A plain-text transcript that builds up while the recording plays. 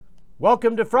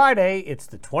Welcome to Friday. It's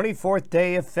the 24th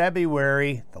day of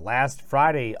February, the last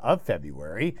Friday of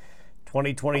February,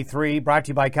 2023, brought to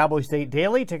you by Cowboy State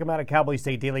Daily. Check them out at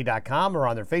cowboystatedaily.com or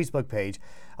on their Facebook page.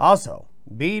 Also,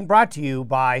 being brought to you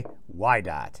by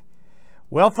WYDOT.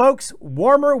 Well, folks,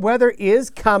 warmer weather is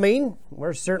coming.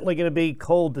 We're certainly going to be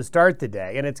cold to start the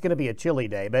day, and it's going to be a chilly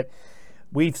day, but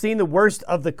we've seen the worst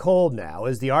of the cold now.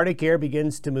 As the Arctic air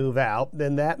begins to move out,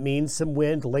 then that means some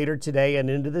wind later today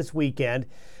and into this weekend.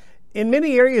 In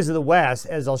many areas of the West,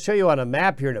 as I'll show you on a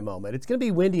map here in a moment, it's going to be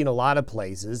windy in a lot of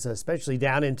places, especially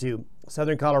down into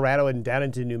southern Colorado and down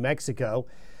into New Mexico,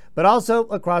 but also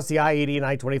across the I-80 and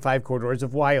I-25 corridors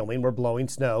of Wyoming, where blowing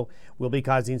snow will be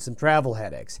causing some travel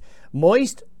headaches.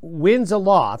 Moist winds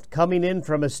aloft coming in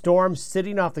from a storm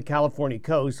sitting off the California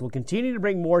coast will continue to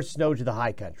bring more snow to the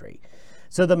high country.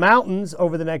 So the mountains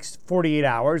over the next 48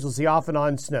 hours will see off and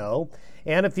on snow,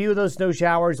 and a few of those snow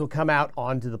showers will come out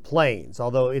onto the plains,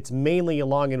 although it's mainly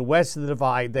along and west of the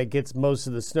divide that gets most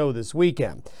of the snow this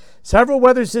weekend. Several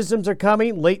weather systems are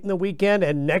coming late in the weekend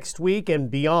and next week and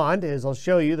beyond. As I'll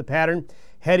show you, the pattern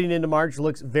heading into March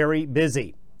looks very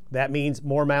busy. That means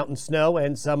more mountain snow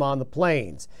and some on the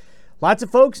plains. Lots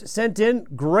of folks sent in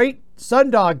great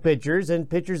sundog pictures and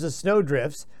pictures of snow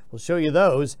drifts. We'll show you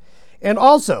those. And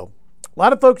also, a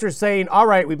lot of folks are saying, all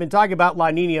right, we've been talking about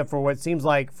La Nina for what seems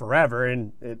like forever,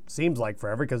 and it seems like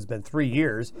forever because it's been 3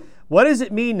 years. What does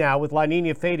it mean now with La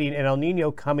Nina fading and El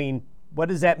Nino coming? What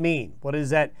does that mean? What does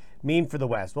that mean for the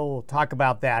West? Well, we'll talk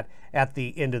about that at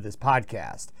the end of this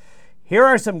podcast. Here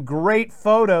are some great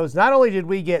photos. Not only did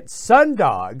we get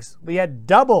sundogs, we had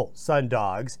double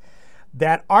sundogs.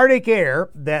 That Arctic air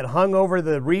that hung over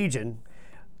the region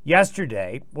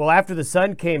yesterday, well, after the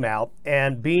sun came out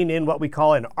and being in what we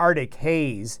call an Arctic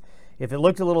haze, if it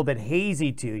looked a little bit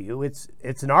hazy to you, it's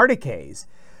an Arctic haze.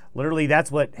 Literally,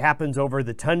 that's what happens over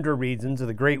the tundra regions of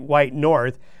the Great White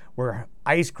North, where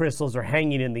ice crystals are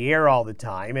hanging in the air all the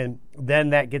time, and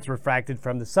then that gets refracted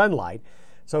from the sunlight.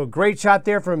 So a great shot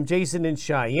there from Jason in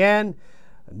Cheyenne.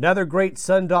 Another great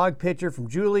sundog picture from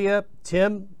Julia.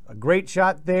 Tim, a great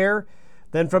shot there.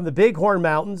 Then from the Bighorn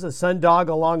Mountains, a sundog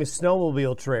along a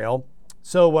snowmobile trail.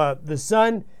 So the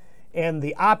sun and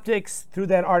the optics through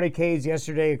that Arctic haze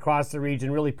yesterday across the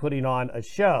region really putting on a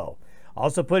show.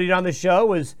 Also putting on the show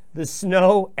was the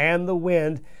snow and the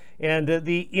wind. And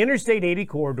the Interstate 80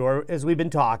 corridor, as we've been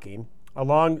talking,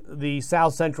 along the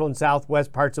south central and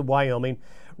southwest parts of Wyoming,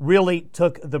 really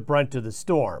took the brunt of the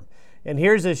storm. And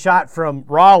here's a shot from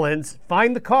Rawlins.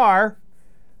 Find the car.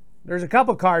 There's a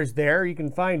couple cars there. You can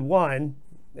find one.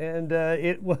 And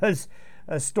it was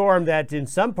a storm that in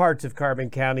some parts of Carbon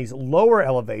County's lower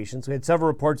elevations, we had several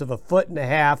reports of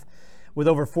 1.5 feet with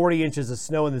over 40 inches of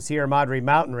snow in the Sierra Madre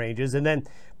mountain ranges. And then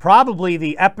probably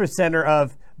the epicenter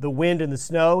of the wind and the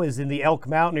snow is in the Elk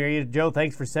Mountain area. Joe,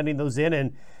 thanks for sending those in.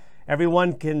 And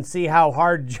everyone can see how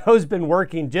hard Joe's been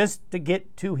working just to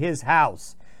get to his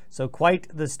house. So quite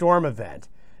the storm event.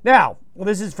 Now,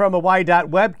 this is from a WYDOT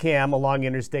webcam along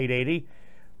Interstate 80.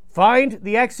 Find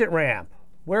the exit ramp.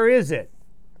 Where is it?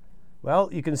 Well,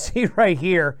 you can see right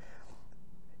here.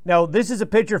 Now, this is a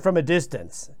picture from a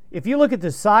distance. If you look at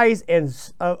the size and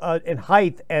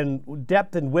height and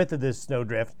depth and width of this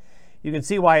snowdrift, you can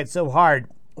see why it's so hard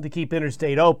to keep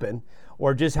interstate open,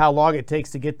 or just how long it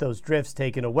takes to get those drifts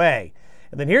taken away.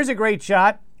 And then here's a great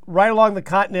shot right along the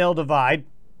Continental Divide.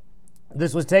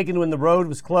 This was taken when the road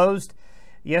was closed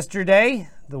yesterday.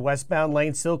 The westbound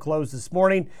lane still closed this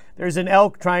morning. There's an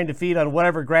elk trying to feed on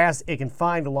whatever grass it can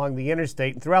find along the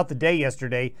interstate. And throughout the day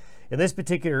yesterday, in this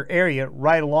particular area,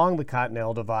 right along the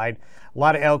Continental Divide, a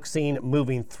lot of elk seen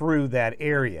moving through that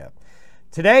area.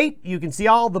 Today, you can see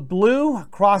all the blue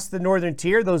across the northern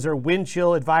tier. Those are wind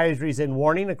chill advisories and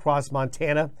warning across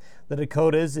Montana, the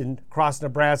Dakotas, and across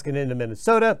Nebraska and into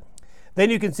Minnesota. Then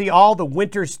you can see all the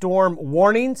winter storm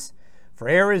warnings for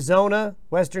Arizona,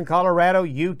 western Colorado,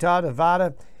 Utah,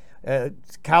 Nevada,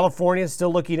 California,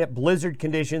 still looking at blizzard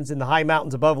conditions in the high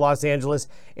mountains above Los Angeles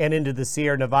and into the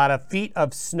Sierra Nevada. Feet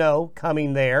of snow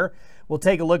coming there. We'll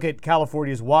take a look at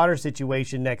California's water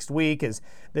situation next week, as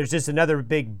there's just another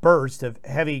big burst of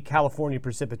heavy California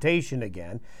precipitation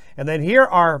again. And then here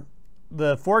are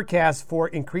the forecasts for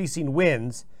increasing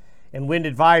winds and wind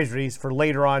advisories for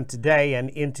later on today and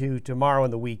into tomorrow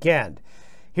and the weekend.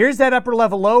 Here's that upper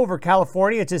level low over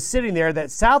California. It's just sitting there.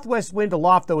 That southwest wind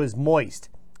aloft, though, is moist.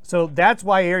 So that's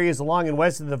why areas along and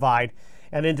west of the divide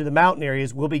and into the mountain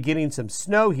areas will be getting some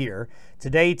snow here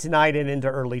today, tonight, and into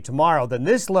early tomorrow. Then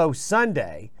this low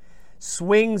Sunday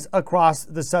swings across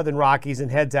the southern Rockies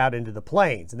and heads out into the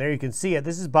plains. And there you can see it.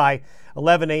 This is by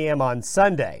 11 a.m. on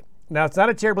Sunday. Now, it's not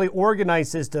a terribly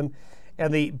organized system,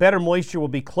 and the better moisture will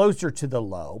be closer to the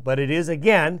low, but it is,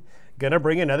 again, going to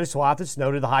bring another swath of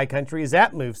snow to the high country as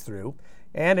that moves through.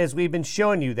 And as we've been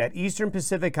showing you, that eastern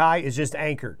Pacific high is just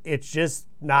anchored. It's just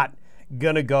not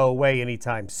going to go away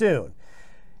anytime soon.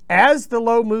 As the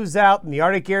low moves out and the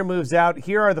Arctic air moves out,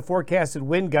 here are the forecasted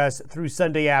wind gusts through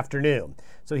Sunday afternoon.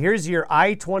 So here's your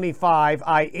I-25,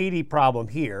 I-80 problem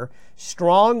here.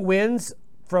 Strong winds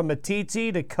from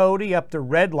Matiti to Cody up to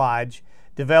Red Lodge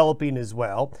developing as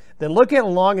well. Then look at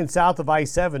along and south of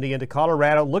I-70 into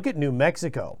Colorado. Look at New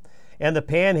Mexico and the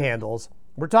panhandles.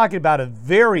 We're talking about a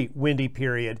very windy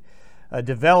period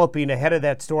developing ahead of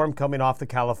that storm coming off the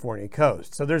California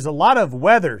coast. So there's a lot of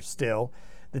weather still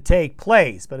to take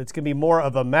place, but it's going to be more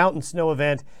of a mountain snow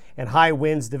event and high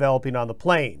winds developing on the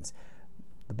plains.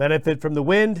 The benefit from the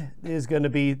wind is going to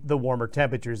be the warmer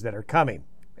temperatures that are coming.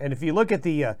 And if you look at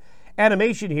the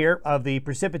animation here of the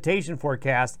precipitation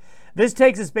forecast, this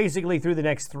takes us basically through the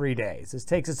next 3 days. This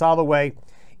takes us all the way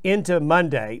into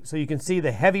Monday. So you can see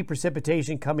the heavy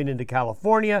precipitation coming into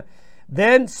California,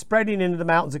 then spreading into the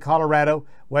mountains of Colorado,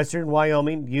 western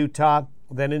Wyoming, Utah,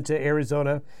 then into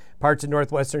Arizona, parts of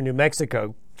northwestern New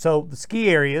Mexico. So the ski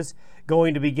areas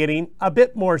going to be getting a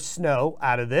bit more snow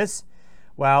out of this,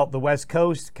 while the West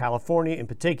Coast, California in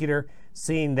particular,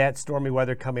 seeing that stormy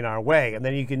weather coming our way. And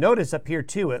then you can notice up here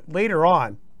too, later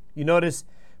on, you notice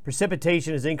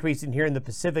precipitation is increasing here in the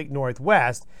Pacific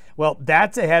Northwest. Well,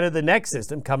 that's ahead of the next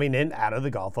system coming in out of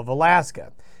the Gulf of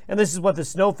Alaska. And this is what the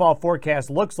snowfall forecast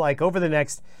looks like over the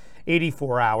next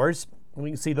 84 hours. And we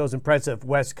can see those impressive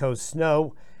West Coast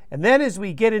snow. And then as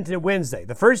we get into Wednesday,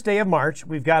 the first day of March,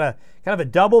 we've got a kind of a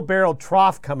double-barreled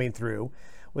trough coming through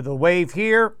with a wave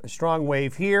here, a strong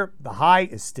wave here. The high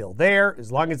is still there.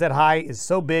 As long as that high is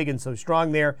so big and so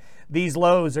strong there, these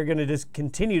lows are going to just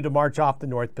continue to march off the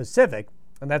North Pacific.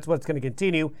 And that's what's going to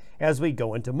continue as we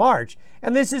go into March.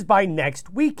 And this is by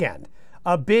next weekend.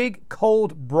 A big,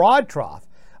 cold, broad trough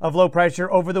of low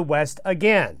pressure over the west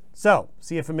again. So,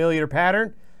 see a familiar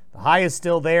pattern? The high is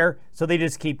still there, so they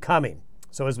just keep coming.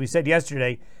 So as we said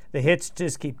yesterday, the hits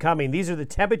just keep coming. These are the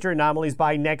temperature anomalies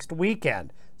by next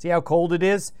weekend. See how cold it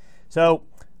is? So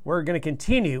we're going to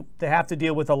continue to have to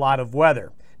deal with a lot of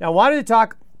weather. Now, I wanted to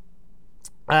talk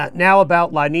now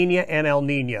about La Nina and El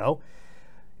Nino.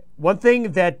 One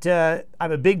thing that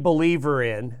I'm a big believer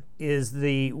in is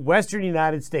the western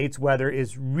United States weather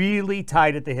is really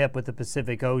tied at the hip with the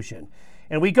Pacific Ocean.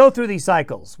 And we go through these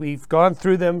cycles. We've gone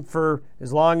through them for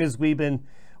as long as we've been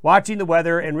watching the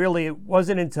weather, and really it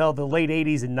wasn't until the late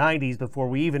 80s and 90s before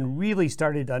we even really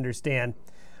started to understand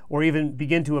or even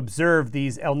begin to observe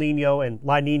these El Nino and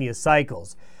La Nina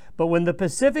cycles. But when the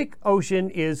Pacific Ocean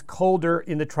is colder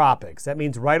in the tropics, that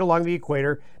means right along the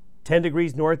equator, 10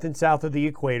 degrees north and south of the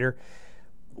equator.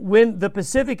 When the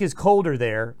Pacific is colder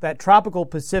there, that tropical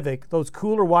Pacific, those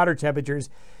cooler water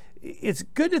temperatures, it's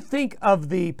good to think of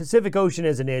the Pacific Ocean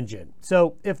as an engine.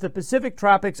 So if the Pacific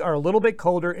tropics are a little bit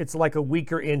colder, it's like a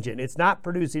weaker engine. It's not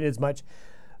producing as much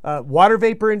water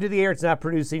vapor into the air. It's not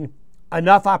producing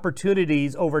enough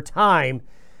opportunities over time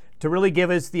to really give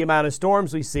us the amount of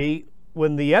storms we see.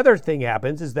 When the other thing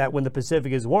happens is that when the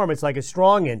Pacific is warm, it's like a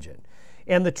strong engine.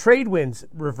 And the trade winds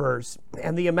reverse,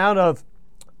 and the amount of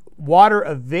water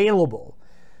available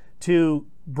to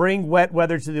bring wet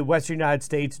weather to the western United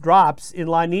States drops in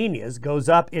La Ninas, goes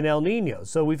up in El Nino.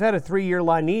 So we've had a 3-year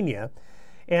La Nina,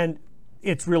 and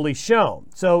it's really shown.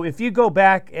 So if you go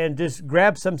back and just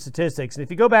grab some statistics, and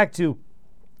if you go back to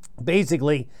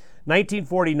basically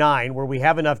 1949, where we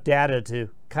have enough data to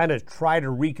kind of try to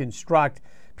reconstruct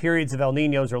periods of El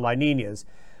Ninos or La Ninas,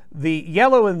 the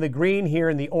yellow and the green here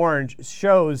and the orange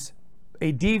shows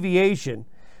a deviation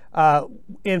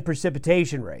in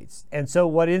precipitation rates. And so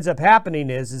what ends up happening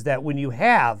is that when you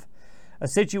have a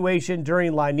situation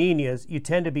during La Ninas, you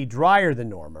tend to be drier than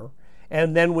normal.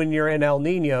 And then when you're in El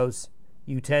Ninos,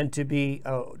 you tend to be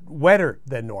wetter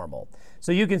than normal.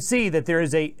 So you can see that there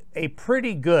is a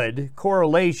pretty good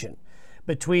correlation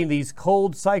between these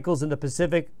cold cycles in the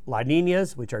Pacific, La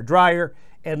Ninas, which are drier,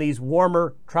 and these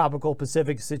warmer tropical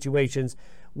Pacific situations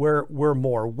where we're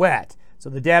more wet. So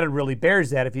the data really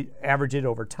bears that if you average it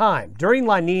over time. During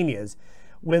La Ninas,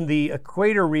 when the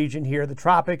equator region here, the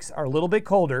tropics, are a little bit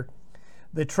colder,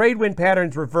 the trade wind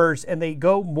patterns reverse and they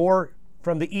go more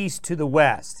from the east to the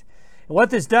west. And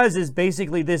what this does is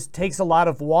basically this takes a lot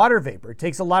of water vapor. It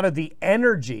takes a lot of the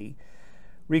energy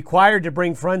required to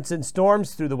bring fronts and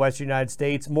storms through the western United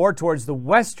States more towards the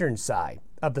western side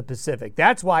of the Pacific.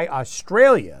 That's why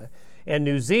Australia and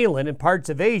New Zealand and parts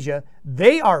of Asia,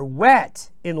 they are wet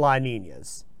in La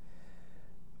Ninas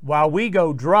while we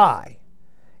go dry.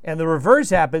 And the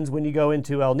reverse happens when you go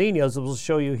into El Niños, as we'll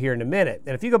show you here in a minute.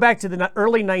 And if you go back to the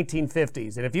early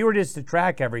 1950s, and if you were just to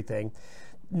track everything,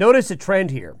 notice a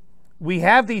trend here. We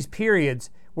have these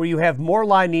periods where you have more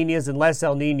La Niñas and less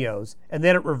El Niños, and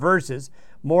then it reverses,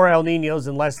 more El Niños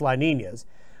and less La Niñas.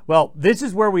 Well, this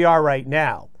is where we are right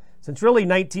now. Since really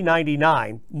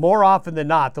 1999, more often than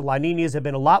not, the La Niñas have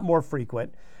been a lot more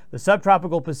frequent. The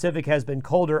subtropical Pacific has been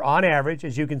colder on average.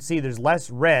 As you can see, there's less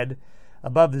red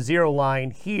above the zero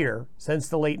line here since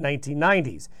the late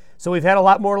 1990s. So we've had a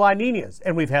lot more La Niñas,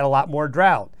 and we've had a lot more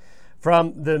drought.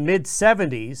 From the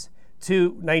mid-70s to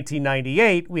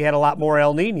 1998, we had a lot more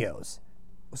El Niños.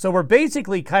 So we're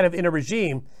basically kind of in a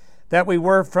regime that we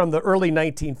were from the early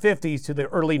 1950s to the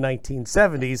early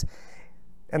 1970s,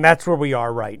 and that's where we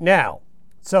are right now.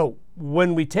 So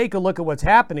when we take a look at what's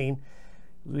happening,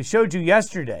 we showed you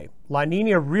yesterday, La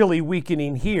Niña really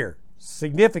weakening here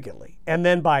significantly. And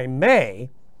then by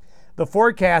May, the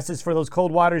forecast is for those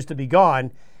cold waters to be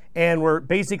gone, and we're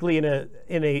basically in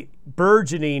a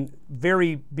burgeoning,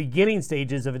 very beginning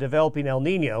stages of a developing El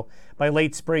Nino by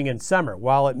late spring and summer.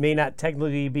 While it may not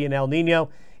technically be an El Nino,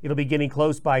 it'll be getting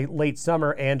close by late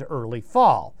summer and early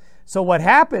fall. So what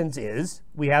happens is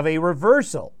we have a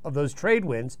reversal of those trade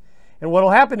winds, and what will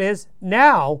happen is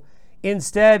now,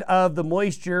 instead of the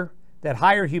moisture, that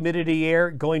higher humidity air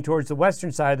going towards the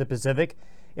western side of the Pacific,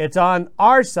 it's on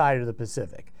our side of the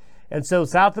Pacific. And so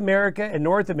South America and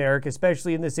North America,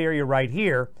 especially in this area right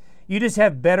here, you just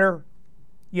have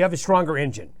you have a stronger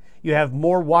engine. You have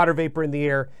more water vapor in the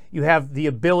air. You have the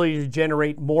ability to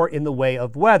generate more in the way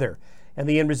of weather. And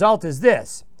the end result is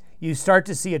this. You start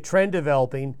to see a trend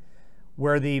developing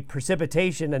where the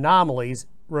precipitation anomalies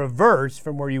reverse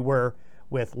from where you were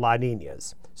with La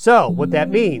Niñas. So what that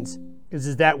means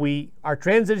is that we are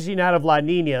transitioning out of La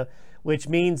Niña, which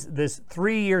means this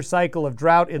 3-year cycle of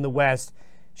drought in the West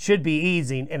should be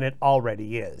easing, and it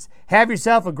already is. Have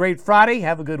yourself a great Friday.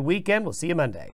 Have a good weekend. We'll see you Monday.